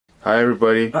Hi,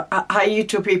 everybody. Hi,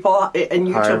 YouTube people and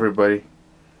YouTube. Hi, everybody.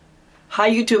 Hi,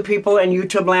 YouTube people and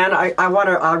YouTube land. I want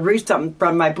to read something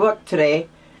from my book today.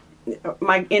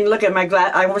 Look at my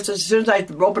glass. As soon as I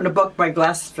opened the book, my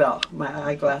glasses fell. My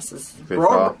eyeglasses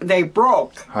broke. They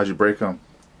broke. How'd you break them?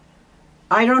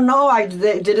 I don't know.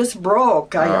 They just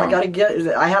broke. I gotta get.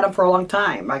 I had them for a long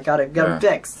time. I gotta get them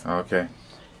fixed. Okay.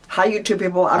 Hi, YouTube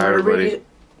people. I'm gonna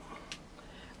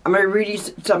read you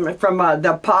something from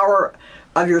The Power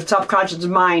of Your Subconscious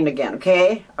Mind again.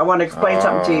 Okay? I want to explain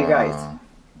something to you guys.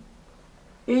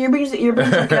 You're being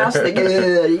sarcastic.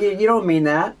 You don't mean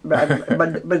that,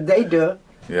 but they do.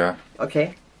 Yeah.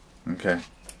 Okay. Okay.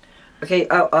 Okay.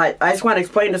 I just want to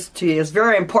explain this to you. It's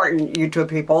very important, YouTube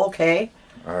people. Okay.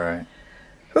 All right.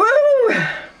 Woo!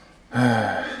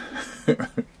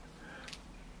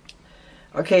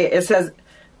 Okay. It says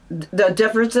the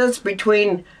differences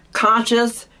between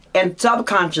conscious and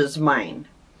subconscious mind.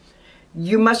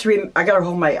 You must I gotta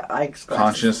hold my eyes.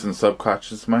 Conscious and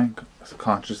subconscious mind.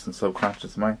 Conscious and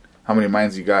subconscious mind. How many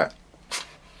minds you got?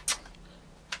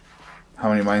 How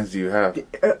many minds do you have?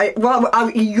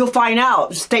 Well, you'll find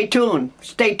out. Stay tuned.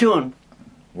 Stay tuned.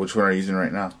 Which one are you using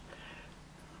right now?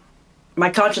 My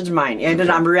conscious mind, and then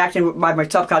I'm reacting by my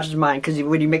subconscious mind. Because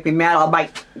when you make me mad, I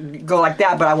might go like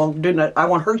that, but I won't do that. I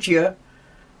won't hurt you.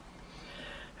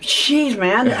 Jeez,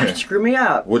 man, screw me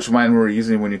up. Which mind were you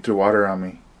using when you threw water on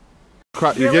me?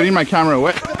 You're getting my camera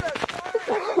wet.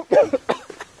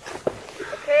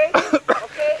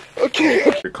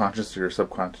 Okay. Your conscious or your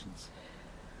subconscious?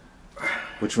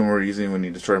 Which one were you using when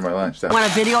you destroyed my lunch?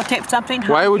 Want to videotape something?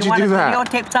 Why would you do that?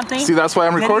 Videotape something? See, that's why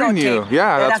I'm recording you.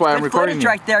 Yeah, that's why I'm recording you. Good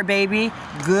footage right there, baby.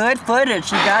 Good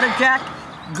footage. You got it, Jack?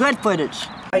 Good footage.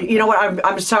 You know what?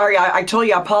 I'm sorry. I told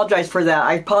you I apologize for that.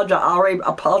 I already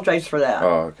apologized for that.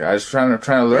 Oh, okay. I was trying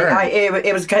to learn.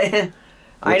 It was kind of...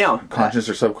 I know. Conscious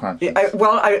or subconscious?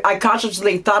 I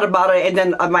consciously thought about it, and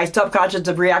then my subconscious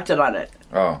reacted on it.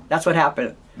 Oh. That's what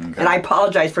happened. Okay. And I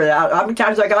apologize for that. How many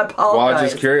times I got to apologize? Well, I was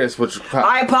just curious.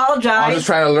 I apologize. I was just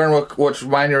trying to learn which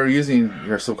mind you were using,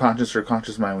 your subconscious or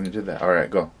conscious mind, when you did that. All right,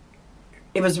 go.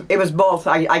 It was both.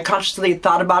 I consciously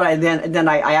thought about it, and then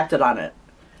I acted on it.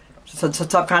 So the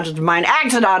subconscious mind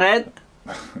acted on it.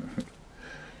 Okay.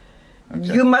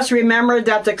 You must remember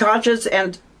that the conscious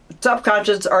and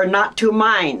subconscious are not two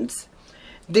minds.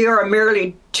 They are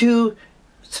merely two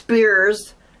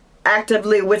spheres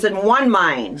actively within one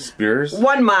mind. Spears?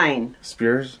 One mind.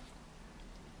 Spears?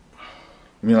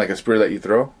 You mean like a spear that you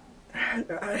throw?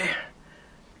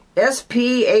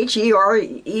 S-P-H-E-R-E-S.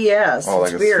 Oh,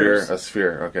 like spears. a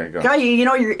sphere. Okay, go. God, you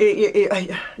know you're...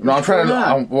 No, I'm trying to...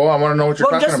 I want to know what you're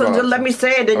talking about. Just let me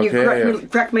say it, and you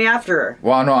correct me after.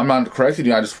 Well, no, I'm not correcting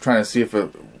you. I'm just trying to see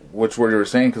which word you were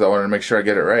saying, because I wanted to make sure I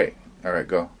get it right. All right,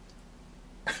 go.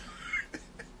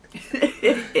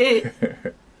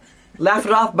 Laugh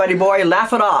it off, buddy boy.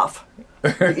 Laugh it off.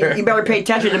 You better pay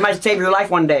attention. It might save your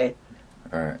life one day.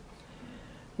 All right.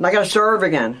 And I got to serve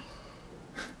again.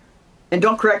 And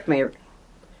don't correct me.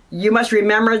 You must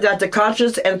remember that the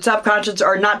conscious and subconscious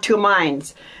are not two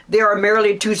minds. They are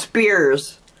merely two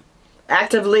spheres,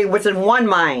 actively within one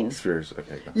mind. Spheres,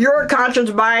 okay. Go. Your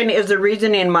conscious mind is the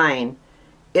reasoning mind.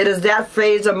 It is that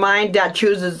phase of mind that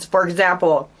chooses, for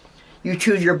example, you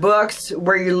choose your books,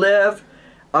 where you live,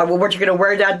 what you're going to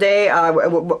wear that day,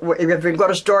 if you go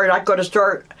to store, not go to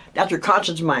store. That's your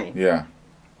conscious mind. Yeah.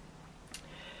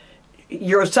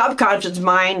 Your subconscious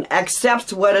mind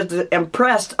accepts what is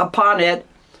impressed upon it,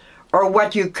 or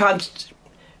what you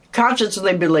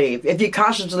consciously believe. If you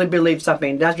consciously believe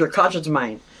something, that's your conscious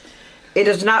mind. It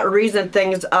does not reason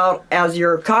things out as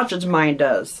your conscious mind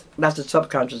does. That's the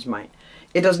subconscious mind.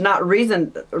 It does not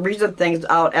reason things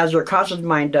out as your conscious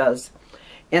mind does,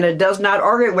 and it does not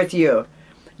argue with you.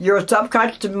 Your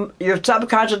subconscious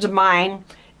mind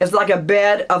is like a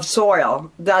bed of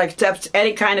soil that accepts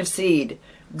any kind of seed,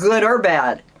 good or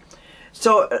bad.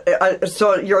 So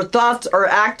your thoughts are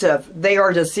active; they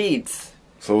are the seeds.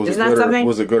 So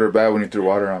was it good or bad when you threw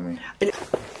water on me?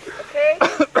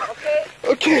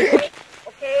 Okay.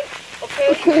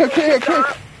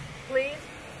 Stop, please.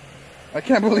 I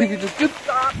can't believe you just did.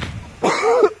 Stop.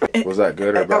 Was that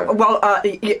good or bad?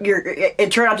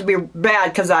 It turned out to be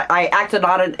bad because I acted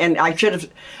on it, and I should have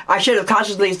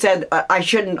consciously said I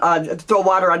shouldn't throw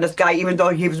water on this guy, even though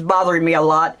he was bothering me a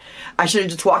lot. I should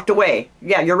have just walked away.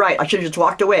 Yeah, you're right. I should have just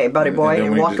walked away, buddy boy,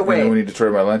 and walked away. And when you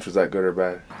destroyed my lunch, was that good or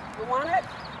bad? You want it?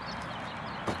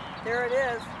 There it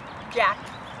is, Jack.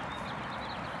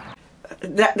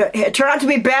 It turned out to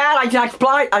be bad. I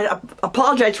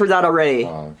apologize for that already.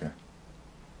 Oh, okay.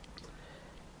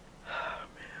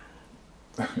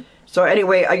 So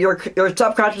anyway, your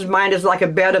subconscious mind is like a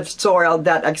bed of soil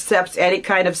that accepts any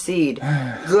kind of seed,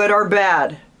 good or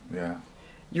bad. Yeah.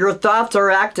 Your thoughts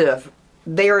are active.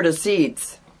 They are the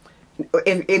seeds.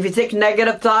 If you think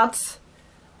negative thoughts,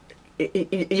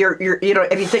 if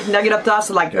you think negative thoughts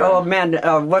like, oh man,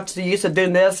 what's the use of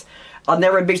doing this? I'll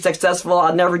never be successful.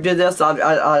 I'll never do this.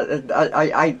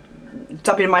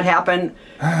 Something might happen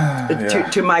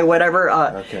to my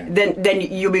whatever. Then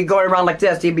you'll be going around like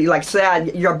this. You'll be like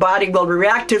sad. Your body will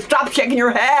react to. Stop shaking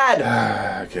your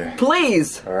head. Okay.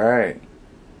 Please. All right.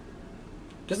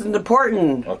 This is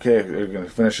important. Okay, are you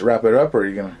gonna wrap it up, or are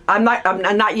you gonna? I'm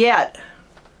not yet.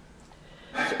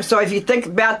 So if you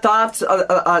think bad thoughts,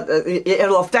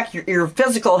 it'll affect your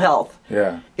physical health.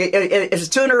 Yeah.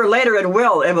 Sooner or later it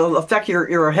will. It will affect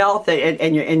your health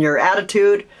and your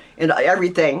attitude and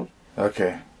everything.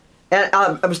 Okay.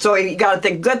 And so you got to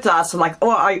think good thoughts like,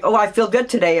 I feel good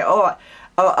today. I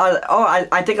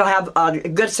think I'll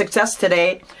have good success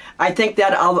today. I think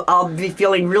that I'll be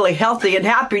feeling really healthy and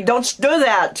happy. Don't do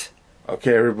that.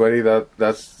 Okay, everybody,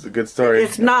 that's a good story.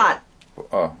 It's not.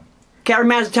 Oh.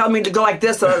 Cameraman's telling me to go like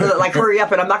this, like hurry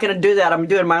up, and I'm not going to do that. I'm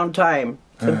doing it in my own time.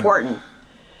 It's important.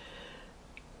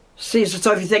 See,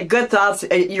 so if you think good thoughts,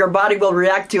 your body will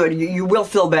react to it. You will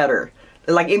feel better.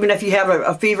 Like even if you have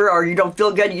a fever or you don't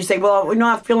feel good, you say, well,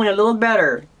 I'm feeling a little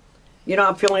better.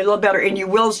 I'm feeling a little better, and you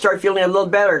will start feeling a little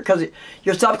better because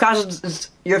your subconscious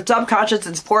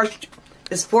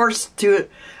is forced to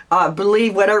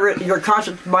believe whatever your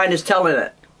conscious mind is telling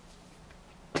it.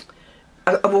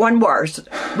 One more.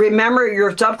 Remember,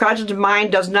 your subconscious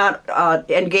mind does not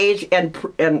engage in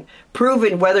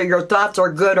proving whether your thoughts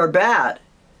are good or bad,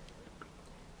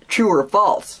 true or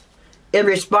false. It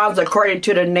responds according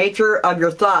to the nature of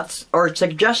your thoughts or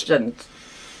suggestions.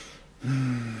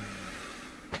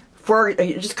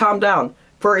 Just calm down.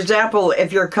 For example,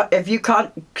 if you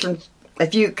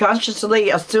consciously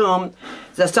assume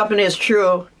that something is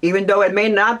true, even though it may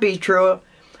not be true,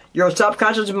 your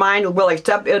subconscious mind will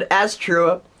accept it as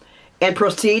true and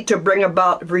proceed to bring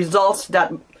about results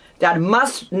that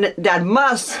must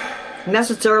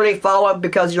necessarily follow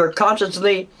because you're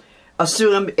consciously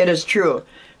assume it is true.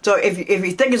 So if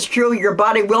you think it's true, your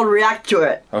body will react to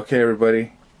it. Okay,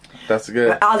 everybody. That's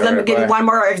good. Let me give you one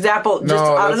more example.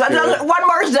 One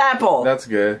more example. That's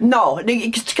good. No,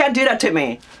 you can't do that to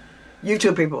me. You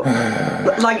two people.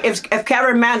 Like if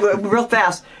cameraman, real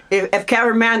fast, if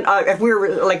cameraman, if we were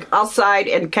like outside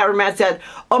and cameraman said,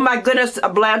 oh my goodness,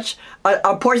 Blanch,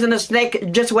 a poisonous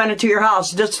snake just went into your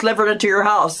house, just slithered into your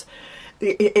house.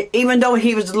 Even though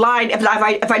he was lying, if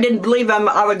I didn't believe him,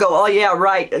 I would go, oh yeah,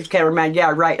 right, cameraman,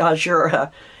 yeah, right,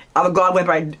 sure. I would go on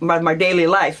with my daily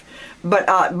life. But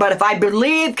if I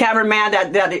believe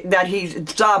cameraman that he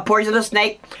saw a poisonous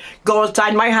snake go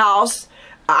inside my house,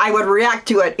 I would react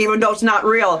to it, even though it's not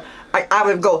real. I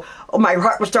would go, oh, my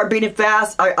heart would start beating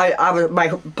fast. My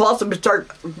pulse would start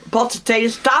pulsating.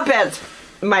 Stop it!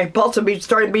 My pulse would be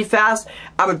starting to beat fast.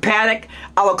 I would panic.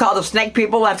 I would call the snake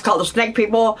people. I have to call the snake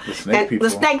people. The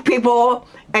snake people.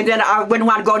 And then I wouldn't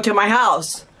want to go into my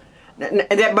house.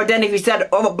 But then if he said,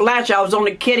 oh, Blanch, I was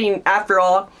only kidding after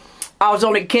all. I was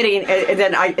only kidding. And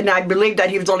then I believed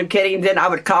that he was only kidding. Then I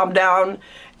would calm down.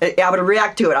 I would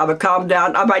react to it. I would calm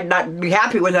down. I might not be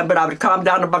happy with him, but I would calm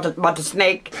down about the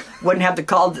snake. Wouldn't have to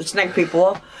call the snake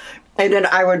people. And then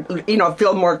I would,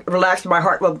 feel more relaxed. My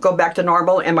heart would go back to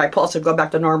normal, and my pulse would go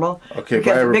back to normal. Okay,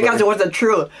 because it wasn't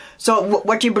true. So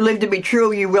what you believe to be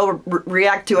true, you will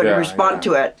react to it and respond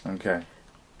to it. Okay.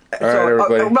 All right,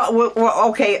 everybody.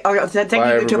 Okay. Thank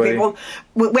you, you two people.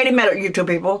 Wait a minute, you two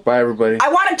people. Bye, everybody. I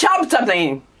want to tell them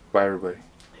something. Bye, everybody.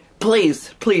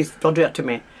 Please, don't do that to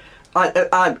me. Hi,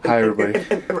 everybody.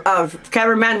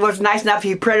 Cameraman was nice enough.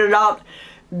 He printed out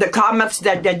the comments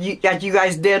that you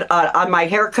guys did on my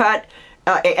haircut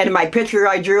and my picture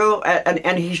I drew,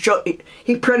 and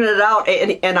he printed it out,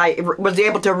 and I was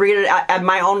able to read it at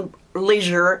my own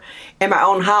leisure in my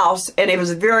own house, and it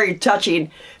was very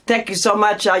touching. Thank you so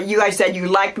much. You guys said you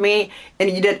liked me, and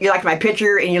you liked my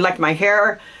picture, and you liked my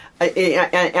hair.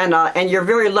 And you're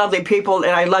very lovely people,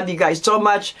 and I love you guys so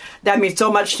much. That means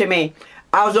so much to me.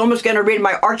 I was almost going to read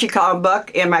my Archie comic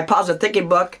book and my positive thinking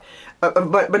book,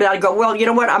 but I go, well, you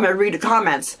know what? I'm going to read the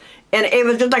comments, and it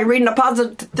was just like reading a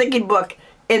positive thinking book,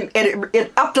 and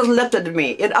it uplifted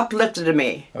me. It uplifted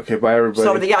me. Okay, bye, everybody.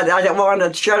 So yeah, I wanted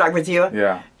to share that with you.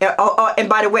 Yeah. And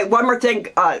by the way, one more thing.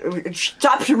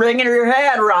 Stop ringing your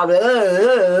head around.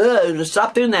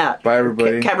 Stop doing that. Bye,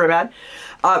 everybody. Cameraman.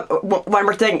 One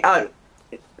more thing.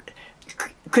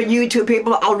 Could you two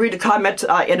people? I'll read the comments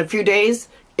in a few days.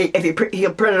 If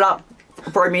he'll print it out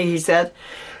for me, he said.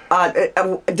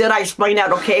 Did I explain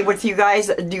that okay with you guys?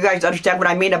 Do you guys understand what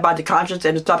I mean about the conscious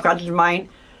and the subconscious mind?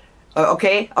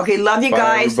 Okay? Okay, love you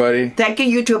guys. Bye, everybody. Thank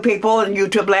you, YouTube people in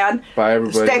YouTube land. Bye,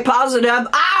 everybody. Stay positive.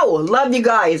 Ow! Love you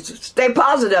guys. Stay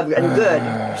positive and good.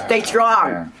 Stay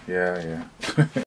strong. Yeah.